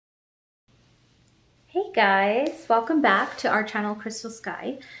Hey guys, welcome back to our channel Crystal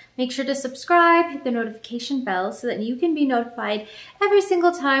Sky. Make sure to subscribe, hit the notification bell so that you can be notified every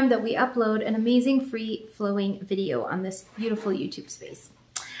single time that we upload an amazing free flowing video on this beautiful YouTube space.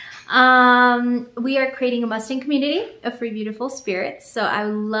 We are creating a Mustang community of free beautiful spirits, so I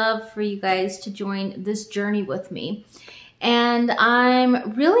would love for you guys to join this journey with me. And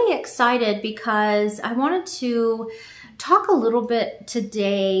I'm really excited because I wanted to talk a little bit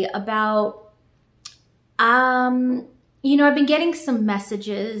today about I've been getting some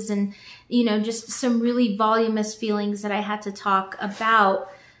messages and, just some really voluminous feelings that I had to talk about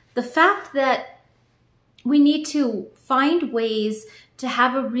the fact that we need to find ways to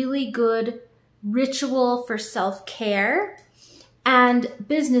have a really good ritual for self-care and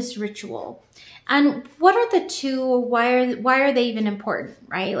business ritual. And what are the two? Why are they even important,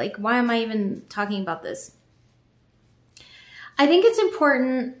 right? Like, why am I even talking about this? I think it's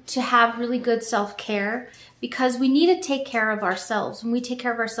important to have really good self-care because we need to take care of ourselves. When we take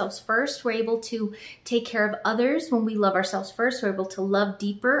care of ourselves first, we're able to take care of others. When we love ourselves first, we're able to love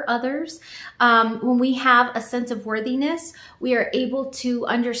deeper others. When we have a sense of worthiness, we are able to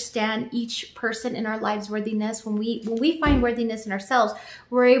understand each person in our lives' worthiness. When we find worthiness in ourselves,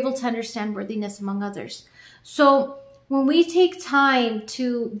 we're able to understand worthiness among others. So when we take time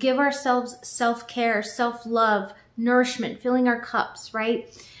to give ourselves self-care, self-love, nourishment, filling our cups,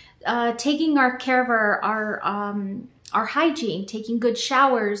 right? Taking care of our hygiene, taking good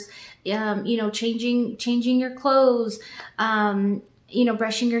showers, changing your clothes,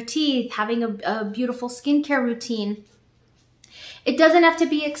 brushing your teeth, having a beautiful skincare routine. It doesn't have to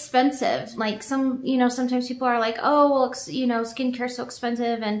be expensive. Like sometimes people are like, oh, well, skincare is so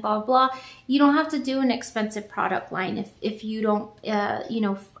expensive and blah, blah. You don't have to do an expensive product line if you don't,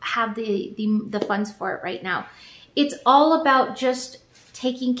 have the funds for it right now. It's all about just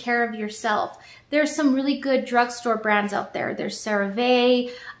taking care of yourself. There's some really good drugstore brands out there. There's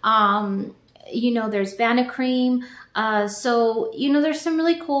CeraVe, there's Vanicream. There's some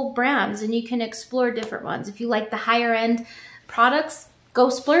really cool brands and you can explore different ones. If you like the higher end products, go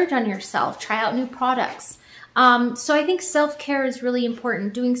splurge on yourself. Try out new products. So I think self-care is really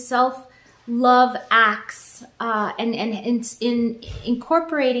important. Doing self-love acts and in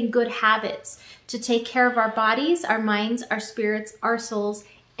incorporating good habits to take care of our bodies, our minds, our spirits, our souls,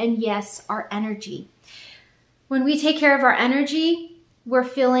 and yes, our energy. When we take care of our energy, we're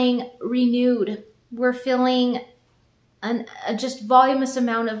feeling renewed. We're feeling a just voluminous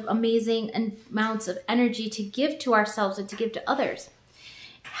amount of amazing amounts of energy to give to ourselves and to give to others.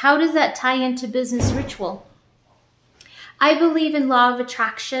 How does that tie into business ritual? I believe in law of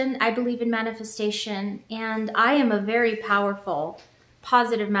attraction. I believe in manifestation, and I am a very powerful,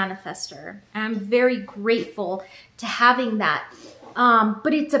 positive manifester. I'm very grateful to having that.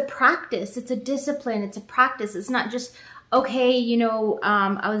 But it's a practice. It's a discipline. It's a practice. It's not just, okay,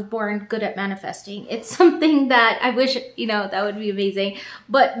 I was born good at manifesting. It's something that I wish, that would be amazing.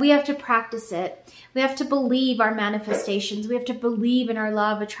 But we have to practice it. We have to believe our manifestations. We have to believe in our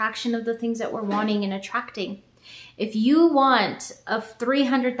law of attraction of the things that we're wanting and attracting. If you want a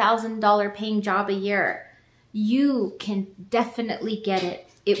 $300,000 paying job a year, you can definitely get it.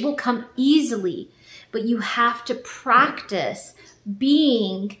 It will come easily, but you have to practice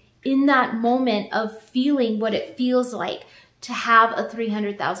being in that moment of feeling what it feels like to have a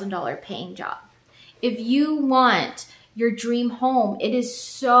 $300,000 paying job. If you want your dream home, it is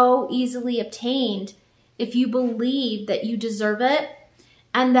so easily obtained if you believe that you deserve it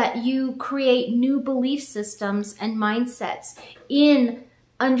and that you create new belief systems and mindsets in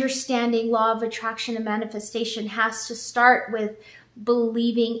understanding law of attraction and manifestation. Has to start with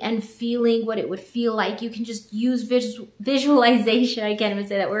believing and feeling what it would feel like. You can just use visualization. I can't even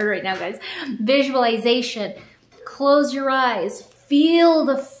say that word right now, guys. Visualization. Close your eyes. Feel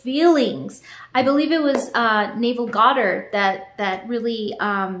the feelings. I believe it was Neville Goddard that really,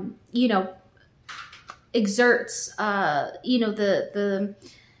 exerts, the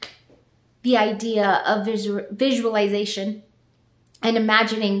idea of visualization and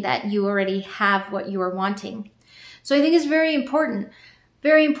imagining that you already have what you are wanting. So I think it's very important,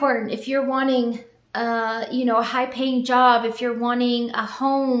 very important. If you're wanting, a high paying job, if you're wanting a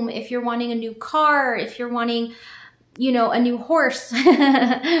home, if you're wanting a new car, if you're wanting, a new horse.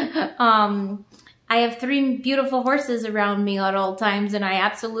 I have 3 beautiful horses around me at all times and I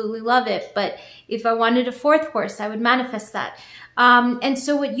absolutely love it. But if I wanted a 4th horse, I would manifest that. And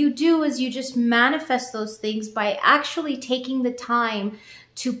so what you do is you just manifest those things by actually taking the time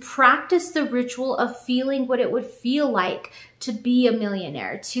to practice the ritual of feeling what it would feel like to be a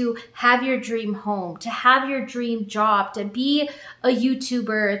millionaire, to have your dream home, to have your dream job, to be a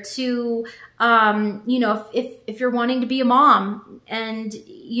YouTuber, to, you know, if you're wanting to be a mom and,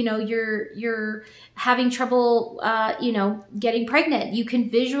 you know, you're having trouble, you know, getting pregnant, you can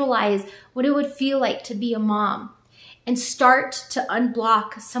visualize what it would feel like to be a mom and start to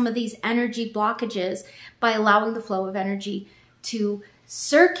unblock some of these energy blockages by allowing the flow of energy to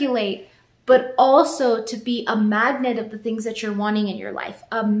circulate, but also to be a magnet of the things that you're wanting in your life,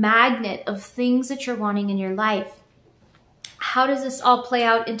 a magnet of things that you're wanting in your life. How does this all play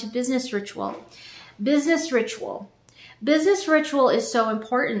out into business ritual? Business ritual. Business ritual is so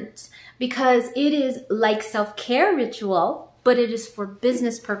important because it is like self-care ritual, but it is for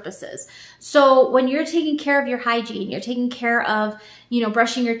business purposes. So when you're taking care of your hygiene, you're taking care of, you know,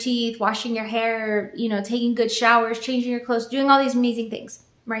 brushing your teeth, washing your hair, you know, taking good showers, changing your clothes, doing all these amazing things,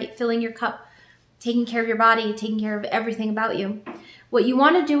 right? Filling your cup, taking care of your body, taking care of everything about you. What you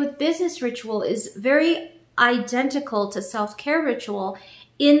want to do with business ritual is very identical to self-care ritual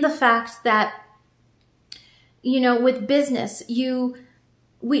in the fact that, you know, with business,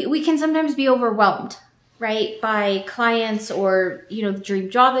 we can sometimes be overwhelmed, right? By clients or, you know, the dream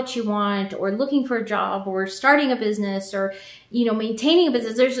job that you want, or looking for a job, or starting a business, or, you know, maintaining a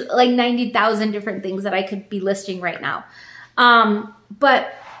business. There's like 90,000 different things that I could be listing right now.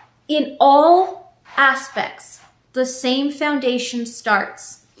 But in all aspects, the same foundation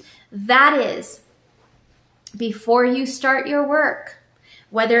starts. That is, before you start your work,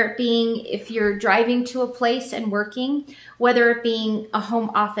 whether it being if you're driving to a place and working, whether it being a home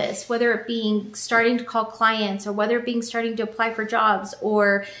office, whether it being starting to call clients, or whether it being starting to apply for jobs,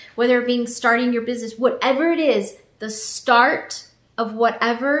 or whether it being starting your business, whatever it is, the start of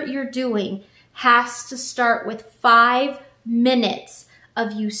whatever you're doing has to start with 5 minutes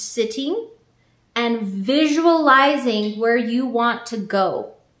of you sitting and visualizing where you want to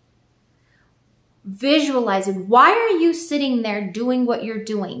go. Visualizing. Why are you sitting there doing what you're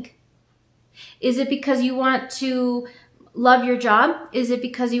doing? Is it because you want to love your job? Is it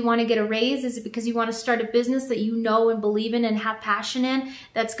because you want to get a raise? Is it because you want to start a business that you know and believe in and have passion in,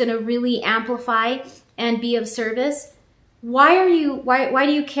 that's going to really amplify and be of service? Why do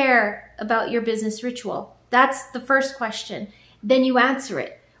you care about your business ritual? That's the first question. Then you answer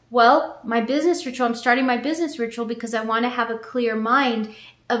it. Well, my business ritual, I'm starting my business ritual because I want to have a clear mind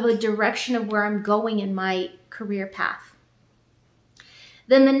of a direction of where I'm going in my career path.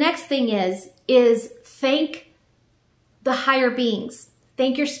 Then the next thing is thank the higher beings.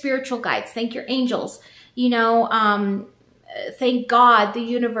 Thank your spiritual guides. Thank your angels. You know, thank God, the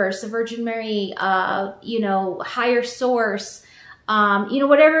universe, the Virgin Mary, you know, higher source, you know,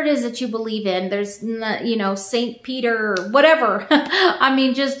 whatever it is that you believe in. There's, you know, Saint Peter, or whatever. I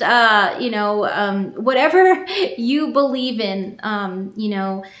mean, just, you know, whatever you believe in, you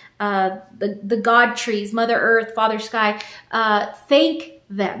know, the God trees, Mother Earth, Father Sky, thank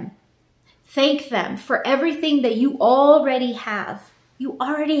them. Thank them for everything that you already have. You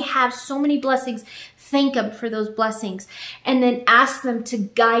already have so many blessings. Thank them for those blessings. And then ask them to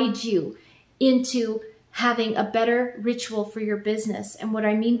guide you into having a better ritual for your business. And what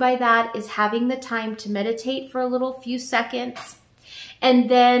I mean by that is having the time to meditate for a little few seconds, and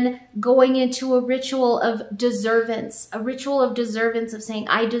then going into a ritual of deservance, of saying,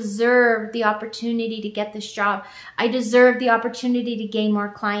 I deserve the opportunity to get this job. I deserve the opportunity to gain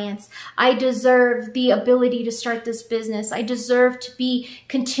more clients. I deserve the ability to start this business. I deserve to be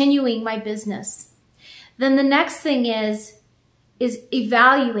continuing my business. Then the next thing is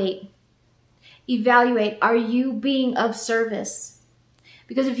evaluate. Evaluate, are you being of service?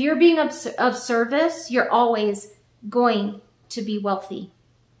 Because if you're being of service, you're always going to be wealthy.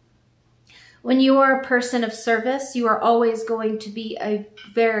 When you are a person of service, you are always going to be a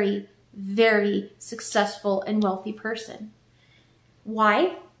very, very successful and wealthy person.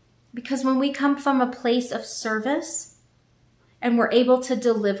 Why? Because when we come from a place of service and we're able to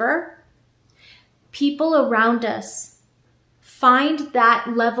deliver, people around us find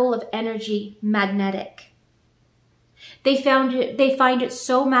that level of energy magnetic. They find it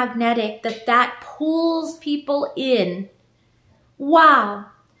so magnetic that pulls people in. Wow,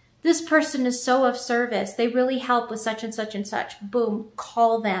 this person is so of service. They really help with such and such and such. Boom,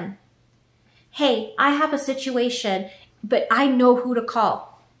 call them. Hey, I have a situation, but I know who to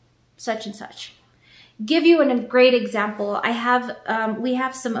call. Such and such. Give you a great example. We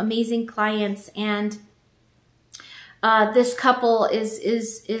have some amazing clients, and this couple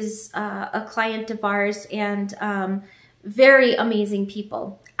is a client of ours, and very amazing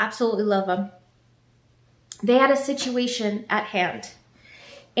people. Absolutely love them. They had a situation at hand,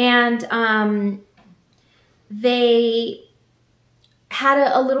 and they had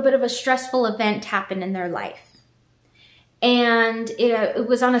a little bit of a stressful event happen in their life. And it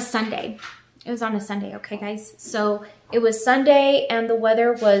was on a Sunday. It was on a Sunday, okay, guys? So it was Sunday, and the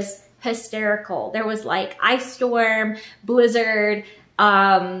weather was hysterical. There was like ice storm, blizzard,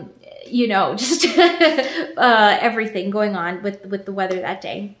 you know, just everything going on with the weather that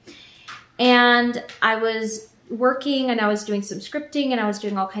day. And I was working, and I was doing some scripting, and I was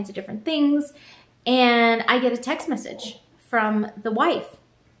doing all kinds of different things. And I get a text message from the wife.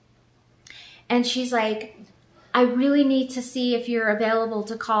 And she's like, I really need to see if you're available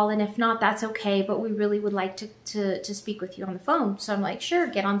to call, and if not, that's okay, but we really would like to speak with you on the phone. So I'm like, sure,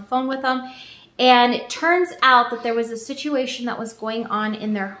 get on the phone with them. And it turns out that there was a situation that was going on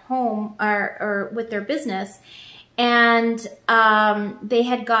in their home or with their business. And they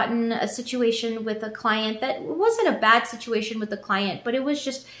had gotten a situation with a client that wasn't a bad situation with the client, but it was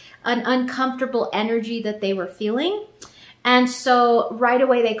just an uncomfortable energy that they were feeling. And so right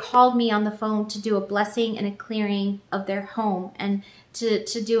away they called me on the phone to do a blessing and a clearing of their home, and to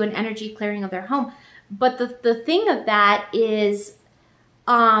do an energy clearing of their home. But the thing of that is,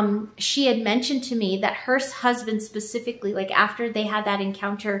 she had mentioned to me that her husband specifically, like after they had that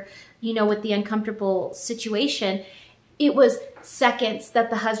encounter, you know, with the uncomfortable situation, it was seconds that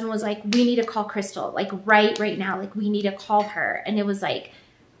the husband was like, we need to call Crystal, like right now, like we need to call her. And it was like,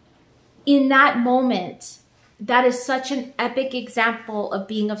 in that moment, that is such an epic example of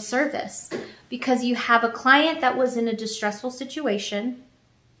being of service, because you have a client that was in a distressful situation.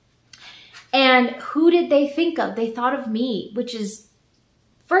 And who did they think of? They thought of me, which is,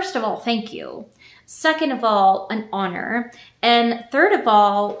 first of all, thank you. Second of all, an honor. And third of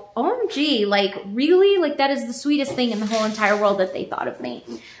all, OMG, like really, like that is the sweetest thing in the whole entire world that they thought of me.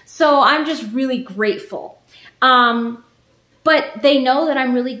 So I'm just really grateful. But they know that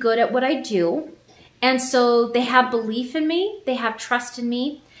I'm really good at what I do. And so they have belief in me, they have trust in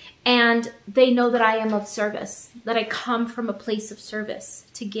me, and they know that I am of service, that I come from a place of service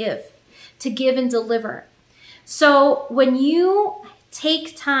to give and deliver. So when you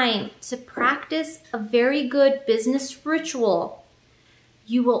take time to practice a very good business ritual,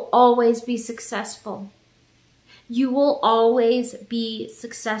 you will always be successful. You will always be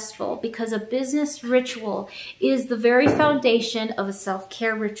successful, because a business ritual is the very foundation of a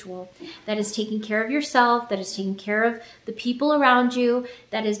self-care ritual that is taking care of yourself, that is taking care of the people around you,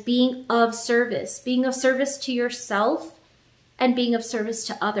 that is being of service to yourself and being of service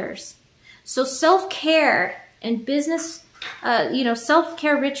to others. So self-care and business,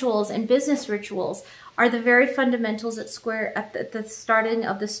 self-care rituals and business rituals are the very fundamentals at the starting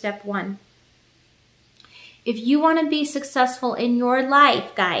of the step one. If you want to be successful in your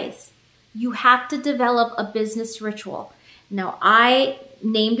life, guys, you have to develop a business ritual. Now, I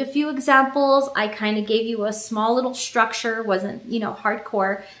named a few examples. I kind of gave you a small little structure. It wasn't,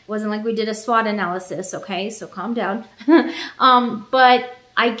 hardcore. It wasn't like we did a SWOT analysis, okay? So calm down. But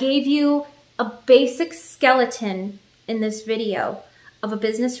I gave you a basic skeleton in this video of a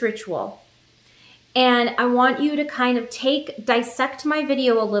business ritual. And I want you to kind of dissect my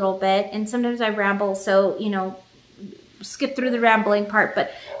video a little bit. And sometimes I ramble, so, skip through the rambling part,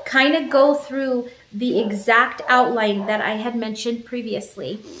 but kind of go through the exact outline that I had mentioned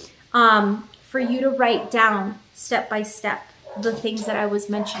previously, for you to write down step by step the things that I was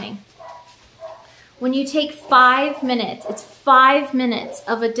mentioning. When you take 5 minutes, it's 5 minutes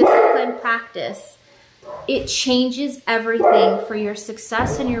of a disciplined practice, it changes everything for your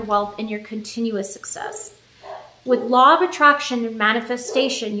success and your wealth and your continuous success. With law of attraction and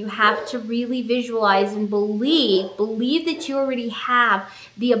manifestation, you have to really visualize and believe that you already have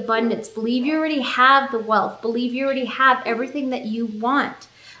the abundance, believe you already have the wealth, believe you already have everything that you want.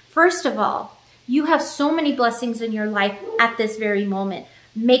 First of all, you have so many blessings in your life at this very moment.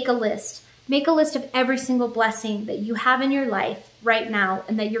 Make a list. Make a list of every single blessing that you have in your life right now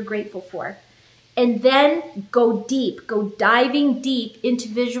and that you're grateful for. And then go deep, go diving deep into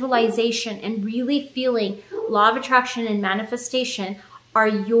visualization and really feeling law of attraction and manifestation are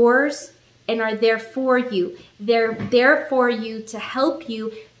yours and are there for you. They're there for you to help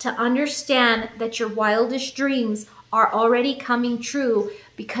you to understand that your wildest dreams are already coming true,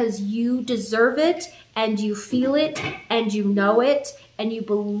 because you deserve it and you feel it and you know it and you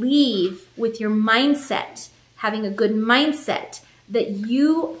believe with your mindset, having a good mindset, that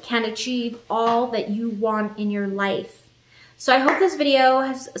you can achieve all that you want in your life. So I hope this video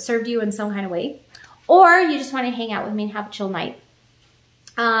has served you in some kind of way, or you just want to hang out with me and have a chill night.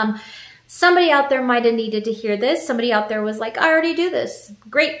 Somebody out there might have needed to hear this. Somebody out there was like, I already do this.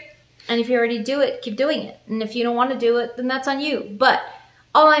 Great. And if you already do it, keep doing it. And if you don't want to do it, then that's on you. But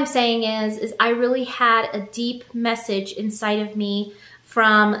all I'm saying is I really had a deep message inside of me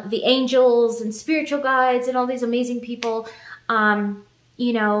from the angels and spiritual guides and all these amazing people,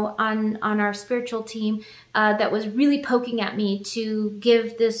 you know, on our spiritual team that was really poking at me to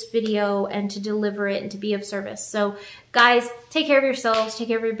give this video and to deliver it and to be of service. So guys, take care of yourselves, take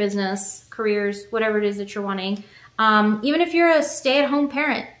care of your business, careers, whatever it is that you're wanting. Even if you're a stay-at-home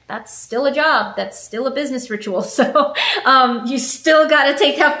parent, that's still a job. That's still a business ritual. So you still got to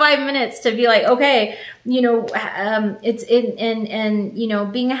take that 5 minutes to be like, okay, you know, it's in you know,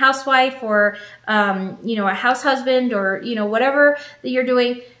 being a housewife or, you know, a house husband or, you know, whatever that you're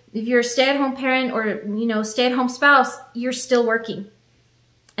doing. If you're a stay-at-home parent or, you know, stay-at-home spouse, you're still working,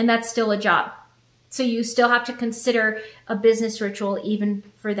 and that's still a job. So you still have to consider a business ritual even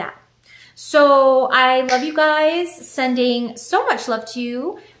for that. So I love you guys, sending so much love to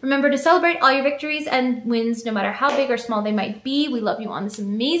you. Remember to celebrate all your victories and wins, no matter how big or small they might be. We love you on this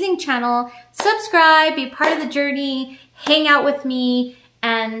amazing channel. Subscribe, be part of the journey, hang out with me,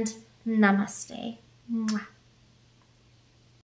 and namaste. Mwah.